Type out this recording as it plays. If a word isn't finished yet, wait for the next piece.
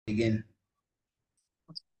Again.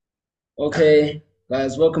 Okay,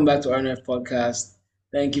 guys, welcome back to our next podcast.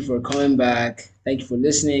 Thank you for coming back. Thank you for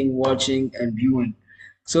listening, watching, and viewing.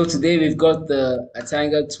 So today we've got the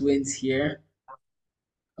Atanga Twins here.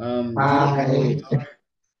 Hi.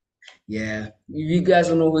 Yeah, if you guys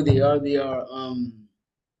don't know who they are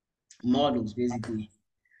models basically.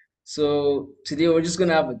 So today we're just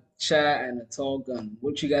gonna have a chat and a talk on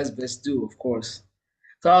what you guys best do, of course.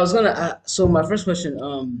 So my first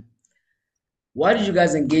question, why did you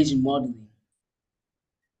guys engage in modeling?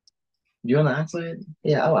 Do you want to answer it?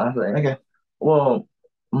 Yeah, I'll answer it. Okay. Well,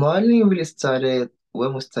 modeling really started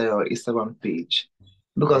when we started our Instagram page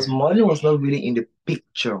because Yeah, modeling was not really in the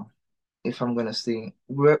picture, if I'm gonna say.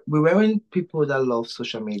 We weren't people that love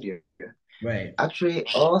social media. right. Actually,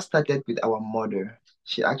 all started with our mother.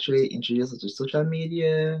 She actually introduced us to social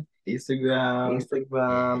media, Instagram,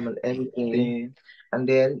 Yeah. and everything. And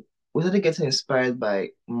then we started getting inspired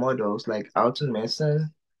by models like Alton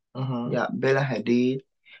Mason, yeah, Bella Hadid.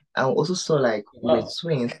 And we also saw like we're Wow.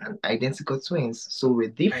 twins and identical twins, so we're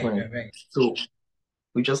Right, different. right, right. So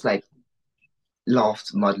we just like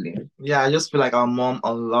loved modeling. Yeah, I just feel like our mom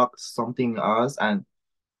unlocked something in us, and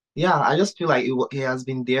yeah, I just feel like it has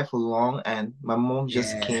been there for long, and my mom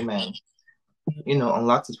just Yeah. came and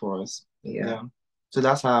unlocked it for us. Yeah. So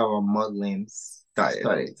that's how our modeling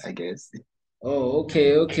started, I guess. Oh,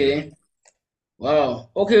 okay, okay. Wow.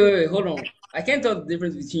 Okay, wait, hold on. I can't tell the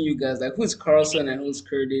difference between you guys. Like, who's Carlson and who's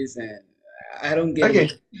Curtis, and I don't get Okay.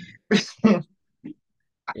 it.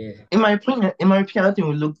 Yeah. In my opinion, I don't think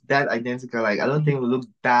we look that identical. Like, I don't think we look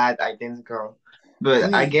that identical. I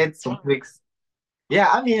But I mean, get some tweaks. Yeah,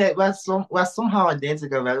 I mean, like, we're somehow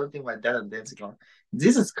identical, but I don't think we're that identical.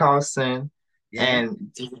 This is Carlson, yeah.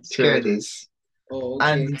 and this is Curtis. Oh,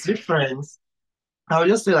 And okay. the difference, I would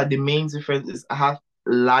just say like the main difference is I have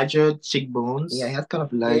larger cheekbones. Yeah, he has kind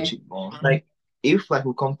of large Okay. cheekbones. Like if like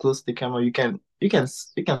we come close to the camera, you can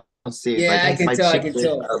see it. Like Yeah, I can my tell. I can cheekbones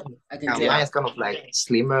tell. are, I can yeah, tell. mine is kind of like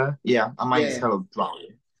slimmer. Yeah, and mine is Yeah. kind of brown.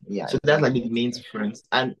 Yeah, so that's like the main difference.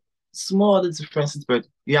 And small other differences, but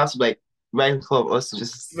you have to like right in front of us to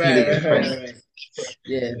just see Right, the right, right, difference. right, right.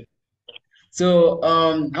 Yeah. So,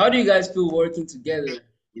 how do you guys feel working together?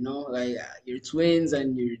 You know, like you're twins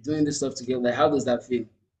and you're doing this stuff together. Like, how does that feel?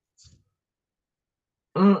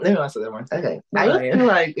 Let me answer that one. Okay, I Oh, just yeah. feel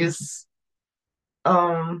like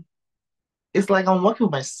um it's like I'm working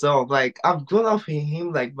with myself. Like I've grown up with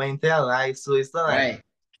him like my entire life, so it's not like Right.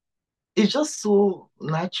 it's just so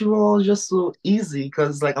natural, just so easy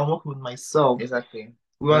because like I'm working with myself. Exactly.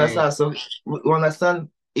 We Right. understand, so we understand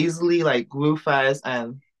easily, like real fast,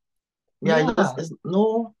 and yeah, it's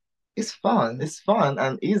no, it's fun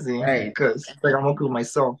and easy Right. because like I'm working with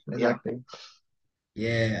myself. Yeah. Exactly.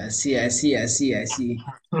 Yeah, I see, I see, I see, I see.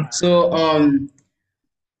 So,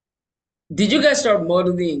 did you guys start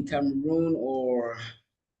modeling in Cameroon or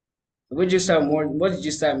what did you start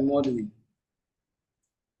modeling?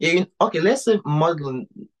 Yeah. Okay, let's say modeling.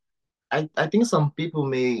 I think some people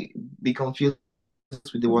may be confused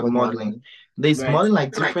with the word modeling. There's Right. modeling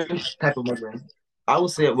like different type of modeling. I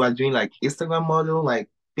would say we're doing like Instagram model, like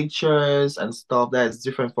pictures and stuff that is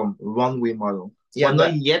different from runway model. Yeah, we're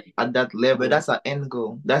not yet at that level. But that's our end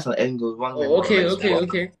goal. That's our end goal, runway Oh, model, okay, like to okay, walk.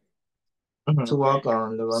 okay. To walk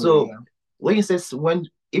on the runway. So yeah. When you say when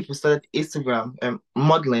if we started Instagram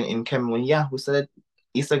modeling in Cameroon, yeah, we started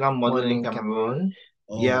Instagram modeling in Cameroon.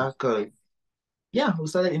 Oh, Yeah, cause yeah, we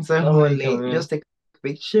started Instagram modeling in Cameroon. Just take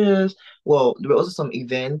pictures. Well, there were also some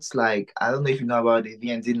events like I don't know if you know about the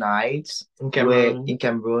VND nights in where Cameroon. in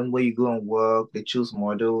Cameroon where you go and work, they choose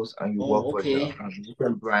models and you work Oh, for the okay.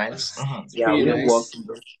 different brands. That's Yeah, pretty we worked nice. in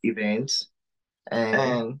those events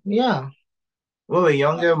and yeah. When we were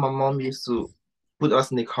younger, my mom used to put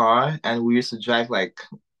us in the car and we used to drive like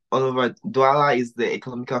all over. Douala is the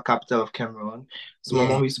economical capital of Cameroon. So my Yeah.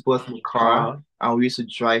 mom used to put us in the car and we used to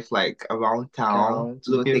drive like around town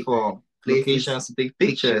looking for locations to take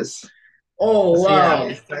pictures. Oh, So yeah, wow.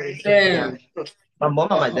 yeah. Damn. My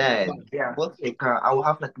mom and my Wow. dad, yeah, both in a car. I will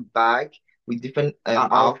have like a bag with different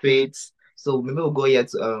outfits. So maybe we'll go here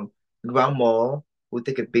to Grand Mall. We'll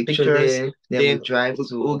take a picture there. Then we'll drive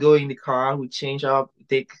we'll go in the car. We'll change up,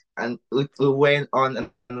 take and we'll wear on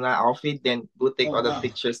another outfit. Then we'll take Oh, other wow.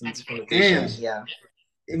 pictures in different Damn. locations. Yeah,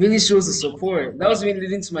 It really shows the support. That was really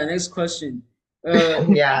leading to my next question.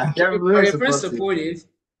 yeah, they're Are very your friends supportive. supportive?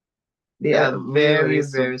 They are very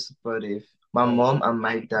supportive. My mom Oh, and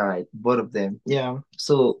my dad, both of them. Yeah.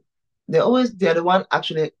 So they're the one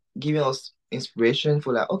actually giving us inspiration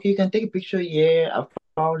for like, okay, you can take a picture here, have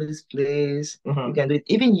all this place. You can do it.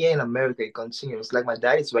 Even here in America, it continues. Like my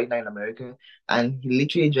dad is right now in America, and he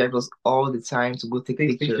literally drives us all the time to go take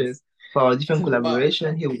pictures. For our different Wow.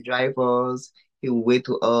 collaboration, he will drive us, he will wait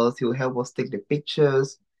to us, he will help us take the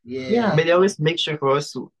pictures. Yeah. Yeah. But they always make sure for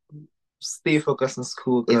us to stay focused on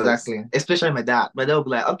school. Exactly. Especially my dad. My dad will be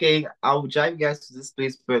like, okay, I'll drive you guys to this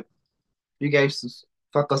place, but you guys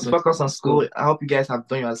focus on school. I hope you guys have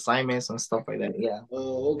done your assignments and stuff like that. Yeah.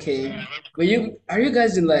 Oh, okay. But you are you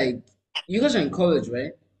guys in like you guys are in college,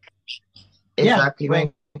 right? Exactly. We're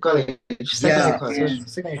in college, second year Yeah, college. and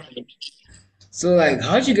Second year college. so like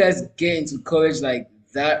how'd you guys get into college like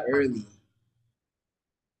that early?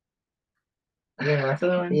 Yeah,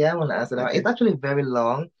 I want to answer that. It's actually very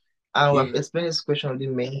long. I've Yeah, explained this question already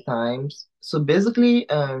many times. So basically,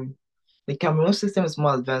 the Cameroon system is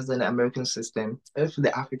more advanced than the American system. I feel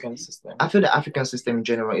the African system. I feel the African system in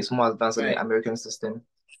general is more advanced than the right, American system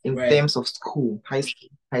in right. terms of school, high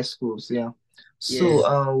schools. Yeah. Yeah,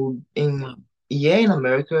 So, in yeah, in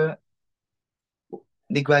America,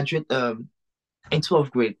 they graduate in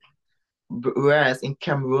 12th grade. Whereas in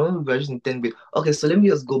Cameroon, we graduate in 10th grade. Okay, so let me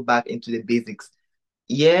just go back into the basics.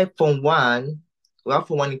 Yeah, from one, we have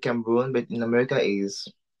from one in Cameroon, but in America is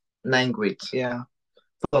 9th grade. Yeah.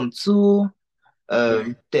 From two,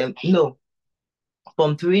 right. 10, no,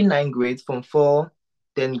 from three, 9th grade, from four,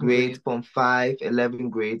 10th grade, from five,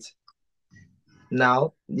 11th grade.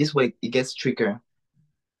 Now, this way it gets trickier.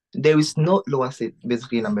 There is no lower seat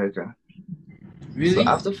basically in America. So Really?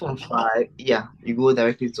 after Form 5, yeah, you go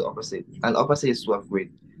directly to opposite. And opposite is 12th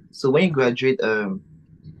grade. So when you graduate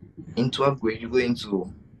in 12th grade, you go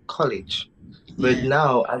into college. But Yeah,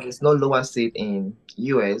 now, as there's no lower seat in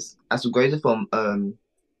US, as we graduate from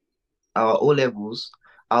our O levels,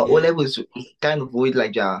 our O yeah, levels is kind of with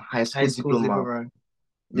like your high school diploma.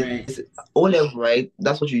 right. This O level, right?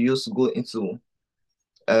 That's what you use to go into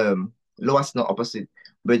lower seat, not opposite.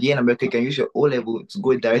 But here in America, you can use your O level to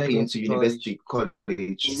go directly into university college.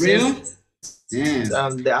 For Since real?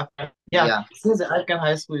 Damn. since the African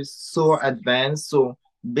high school is so advanced, so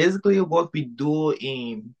basically what we do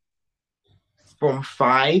in from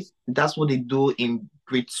five, that's what they do in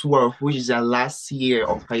grade 12, which is their last year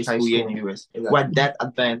of high school here in the US. We're that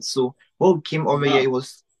advanced. So when we came over here, Wow. it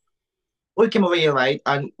was when we came over here, right?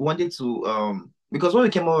 And wanted to because when we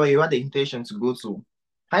came over here, we had the intention to go to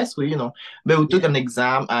high school, but we took Yeah, an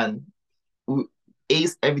exam and we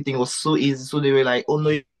aced everything. Was so easy. So they were like, "Oh no,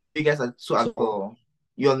 you guys are too advanced for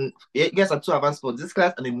you guys are too advanced for this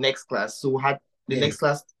class and the next class." So we had the yeah. next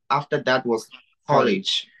class after that was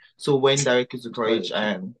college. So went directly to college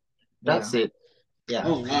and that's it. Yeah.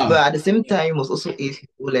 Oh wow. But at the same time, it was also ace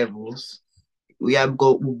O levels. We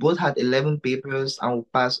both had 11 papers and we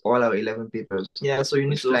passed all our 11 papers. Yeah, so you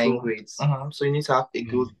need With to flying also grades. so you need to have a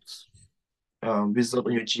Yeah. good result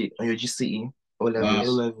on your GCE O Wow.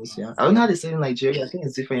 levels. Yeah, I don't know how they say it in Nigeria. I think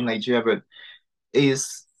it's different in Nigeria, but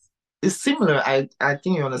it's it's similar. I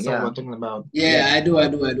think you understand what we're talking about. Yeah, Yeah. I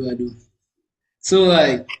do. So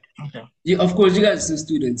like Okay. you of course you guys are still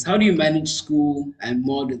students. How do you manage school and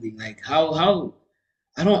modeling? Like how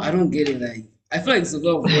I don't get it. Like I feel like it's a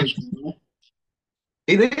lot of work, you know?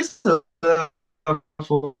 It is a lot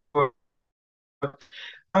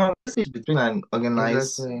of this is between and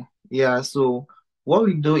organized. Exactly. Yeah, so what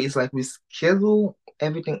we do is like we schedule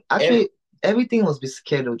everything. Actually, everything must be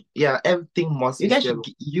scheduled. Yeah, everything must You be guys should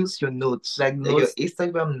scheduled. Use your notes. Like your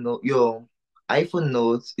Instagram note, your iPhone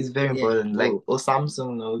notes is very Yeah. important. Like or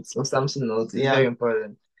Samsung notes. Samsung notes is very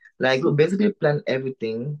important. Like we basically plan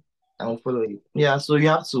everything and we follow it. Yeah, so you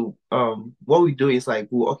have to what we do is like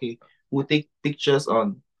we'll take pictures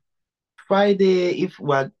on Friday, if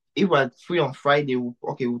we're free on Friday,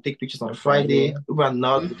 we'll take pictures on Friday. If we're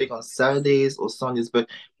not, we'll Mhm. take on Saturdays or Sundays. But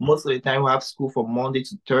most of the time, we have school from Monday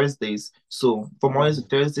to Thursdays. So from Monday to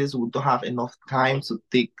Thursdays, we don't have enough time to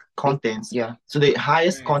take contents. Yeah. So the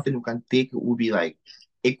highest Right. content we can take will be like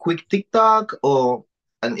a quick TikTok or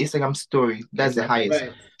an Instagram story. That's the highest.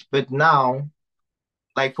 Right. But now,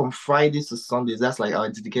 like from Fridays to Sundays, that's like our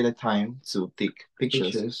dedicated time to take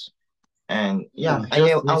pictures. And yeah, Wow. and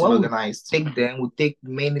yeah, and when organized. Take them, we take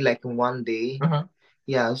mainly like in one day.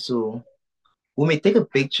 Yeah, so we may take a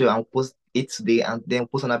picture and post it today and then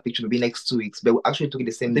post another picture maybe next 2 weeks, but we actually took it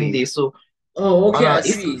the same day. So Oh, on okay, I our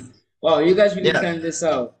see. Wow, you guys really yeah, planned this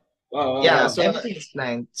out. Wow, wow, yeah, wow. so everything is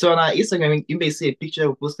planned. So on our Instagram, you may see a picture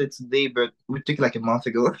we posted today, but we took like a month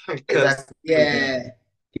ago because Yeah.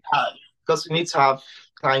 because we need to have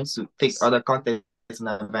time to take other content in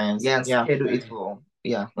advance. Yeah, and schedule it Right. for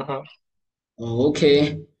yeah. Oh,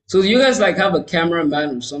 okay. So do you guys like have a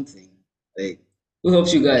cameraman or something? Like who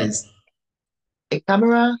helps you guys? A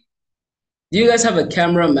camera. Do you guys have a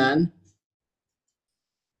cameraman?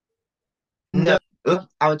 No,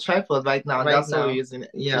 our tripod right now. That's what we're using.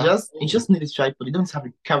 Yeah. You Oh, just need a tripod. You don't have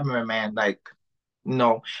a cameraman. Like,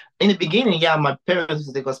 no. In the beginning, yeah, my parents used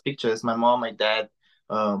to take us pictures. My mom, my dad,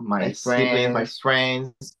 my siblings, my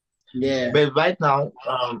friends. yeah. But right now,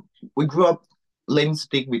 we grew up learning to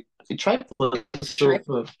take with a tripod.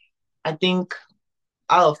 So I think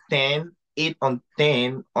out of 10, 8 on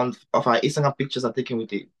 10 of our Instagram pictures are taken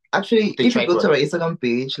with it. Actually, if you go to our Instagram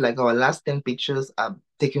page, like our last 10 pictures are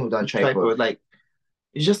taken with our tripod. Like,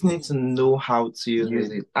 you just need to know how to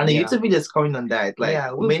use it. And the YouTube video is coming on that. Like,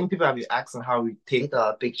 many people have been asking how we take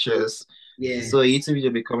our pictures. Yeah. So a YouTube video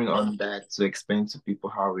will be coming on that to explain to people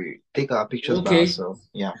how we take our pictures now. Okay. So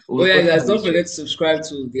yeah, Oh we'll yeah, post it guys, on don't forget YouTube. to subscribe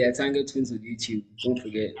to the Atanga Twins on YouTube. Don't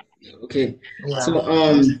forget. Yeah, okay. Yeah.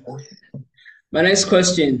 So my next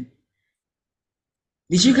question.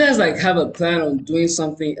 Did you guys like have a plan on doing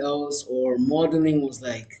something else or modeling was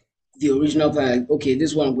like the original plan? Like, okay, this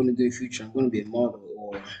is what I'm going to do in future. I'm going to be a model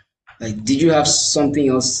or like did you have something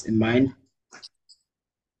else in mind?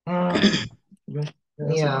 Mm,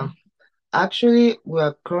 yeah. Actually, we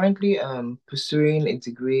are currently pursuing a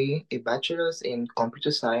degree, a bachelor's in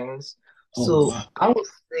computer science. Oh So wow. I would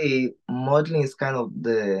say modeling is kind of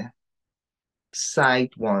the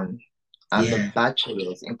side one, and the Yeah.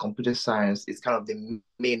 bachelor's in computer science is kind of the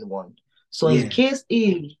main one. So in Yeah. case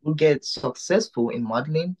if we get successful in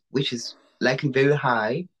modeling, which is likely very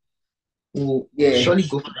high, we'll Yeah. surely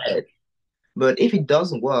go for that. But if it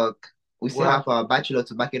doesn't work, we still have our bachelor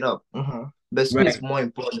to back it up. But school is Right. more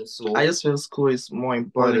important. So I just feel school is more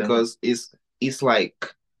important because it's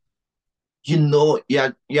like you're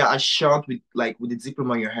assured with with the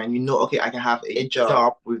diploma in your hand. You know, okay, I can have a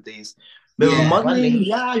job with this. But with Yeah. modeling,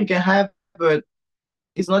 yeah, you can have, but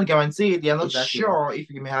it's not guaranteed. You're not sure if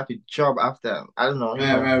you may have a job after. I don't know,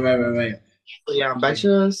 Right, right, right, right, right. So yeah, Okay.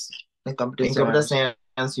 bachelor's in computer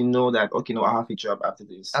science, you know that okay, no, I have a job after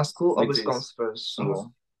this. And school always comes first.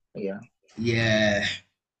 So yeah. Yeah.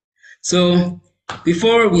 So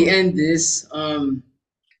before we end this,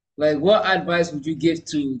 like what advice would you give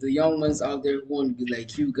to the young ones out there who want to be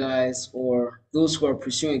like you guys or those who are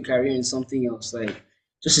pursuing a career in something else? Like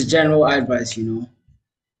just a general advice, you know?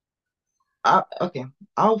 Okay.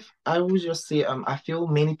 I would just say I feel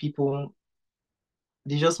many people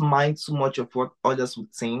they just mind too much of what others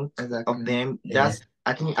would think of them. Yeah. That's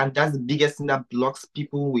I think and that's the biggest thing that blocks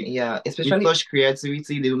people with especially with such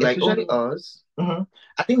creativity. They were like, especially us.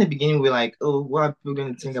 I think in the beginning we're like, oh, what are people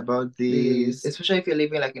going to think about this? Especially if you're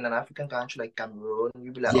living like in an African country like Cameroon,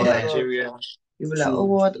 you'll be like, oh my Yeah. God. Nigeria. You'll be like,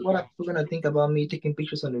 oh, True. what are people gonna think about me taking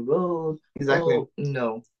pictures on the road? Exactly. Oh,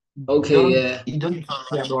 no. Okay, Don't yeah. you don't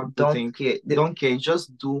care about what people think. Care. Don't care.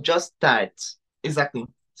 Just start. Exactly.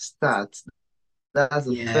 Start. That's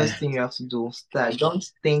the Yeah. first thing you have to do. Start. Don't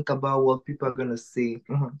think about what people are gonna say.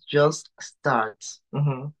 Just start.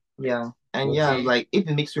 Yeah. And yeah, Okay. like if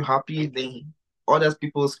it makes you happy, then other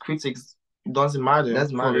people's critics doesn't matter.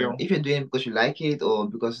 Doesn't for matter. Real. If you're doing it because you like it or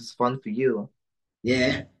because it's fun for you,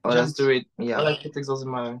 Yeah. just do it. Yeah. Other critics doesn't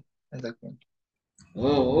matter. Exactly.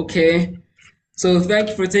 Oh, okay. So thank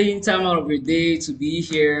you for taking time out of your day to be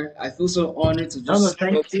here. I feel so honored to Oh no, just talk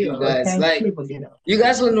thank to you you. guys. Thank Like you for doing that. you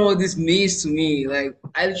guys don't know what this means to me. Like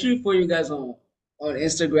I literally follow you guys on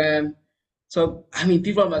Instagram. So I mean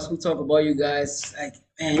people at my school talk about you guys. Like,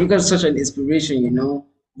 man, you guys are such an inspiration, you know.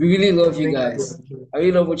 We really love you Thank guys. you. I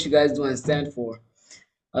really love what you guys do and stand for.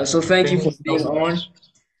 So thank you Thank for you so being on. much.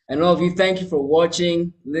 And all of you, thank you for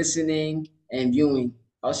watching, listening, and viewing.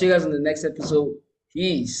 I'll see you guys in the next episode.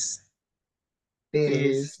 Peace.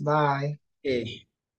 Peace. Bye. Okay.